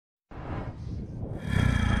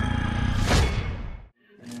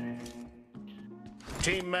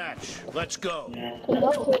Team match, let's go. Team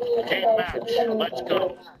match, let's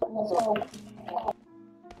go.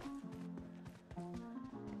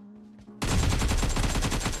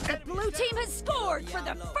 The blue team has scored for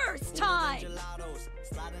the first time.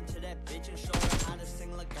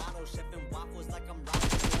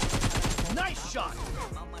 Nice shot.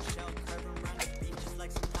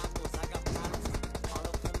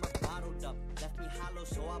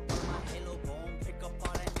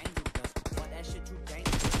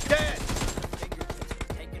 Dead.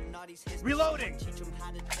 Reloading. Teach him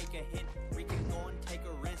how to take a hit. We can go and take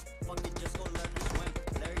a risk. Fuck it, just go learn to swim.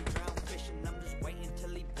 Larry drown fishing. I'm just waiting till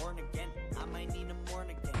he born again. I might need him born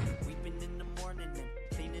again. We've been in the morning and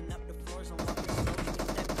cleaning up the floors and walking slowly.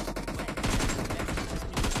 Get that bitch wet.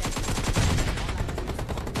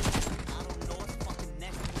 I don't know what's fucking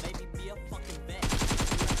next. Maybe be a fucking vet.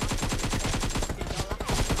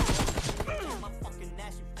 My fucking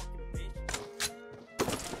ass, you fucking bitch.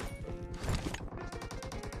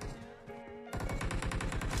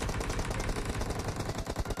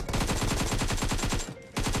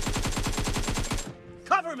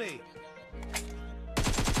 Cover me!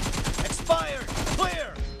 Expired!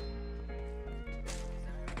 Clear!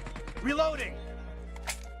 Reloading!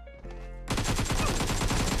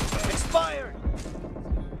 Expired!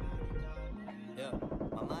 Yeah,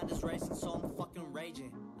 my mind is racing, so I'm fucking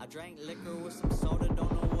raging. I drank liquor with some soda,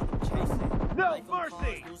 don't know what I'm chasing. No Life on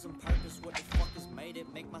mercy! cars, losing purpose, what the fuck has made it?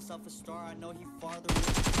 Make myself a star, I know he farther.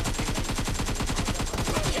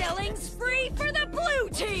 Killing spree for the blue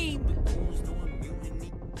team. Who's doing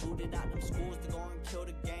mutiny? Booted out them schools to go and kill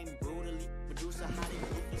the gang brutally. Medusa, how they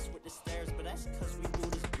ruthless with the stairs, but that's cause we do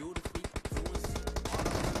this beautifully. Fluency, all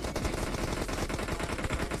the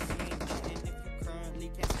nothing if you currently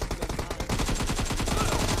can't speak your mind.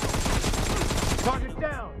 Target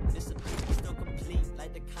down! This appeal still complete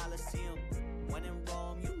like the Coliseum. When in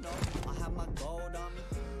Rome, you know, I have my gold on me.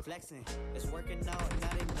 Flexing, it's working out,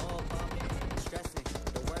 now they know about me. Stressing,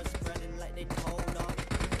 the word spreading like they told on me.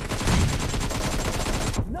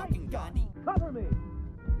 Fucking Gandhi. Cover me!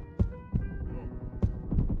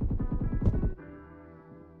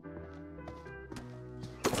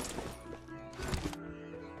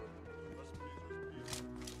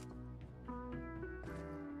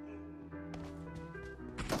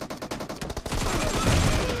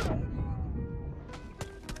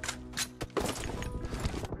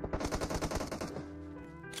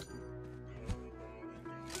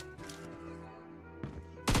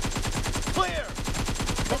 Clear!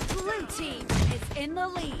 The blue team is in the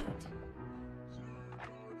lead.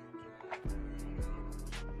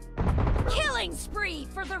 Killing spree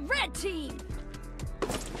for the red team.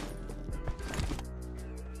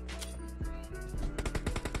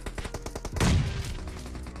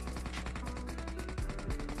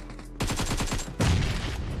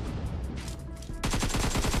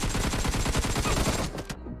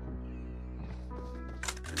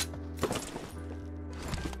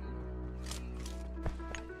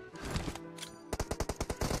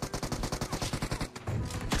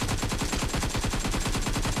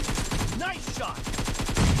 Nice shot!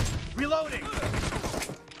 Reloading!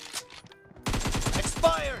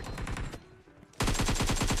 Expired!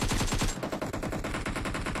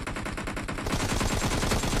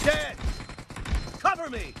 Dead! Cover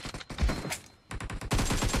me!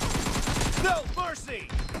 No mercy!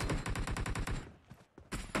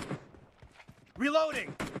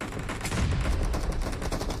 Reloading!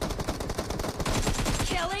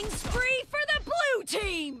 Killing spree for the blue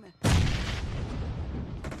team.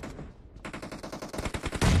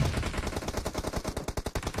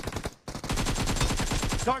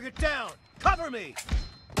 Target down! Cover me!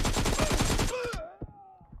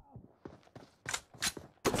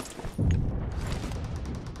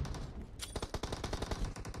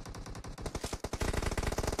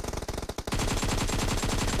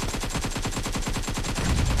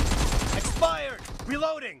 Expired!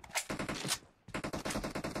 Reloading!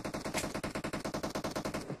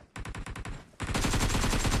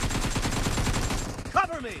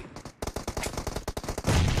 Cover me!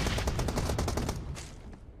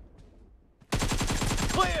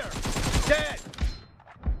 Clear! Dead!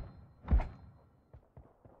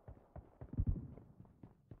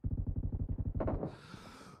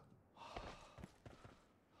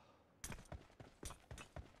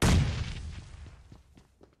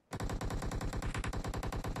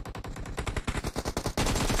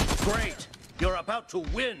 Great! You're about to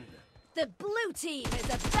win! The blue team is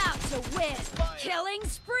about to win. Killing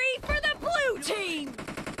spree for the blue team.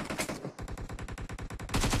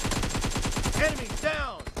 Enemy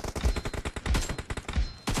down!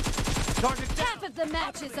 Target down! Half of the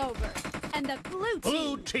match is over. And the blue team,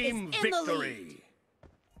 Blue team is in the lead. victory!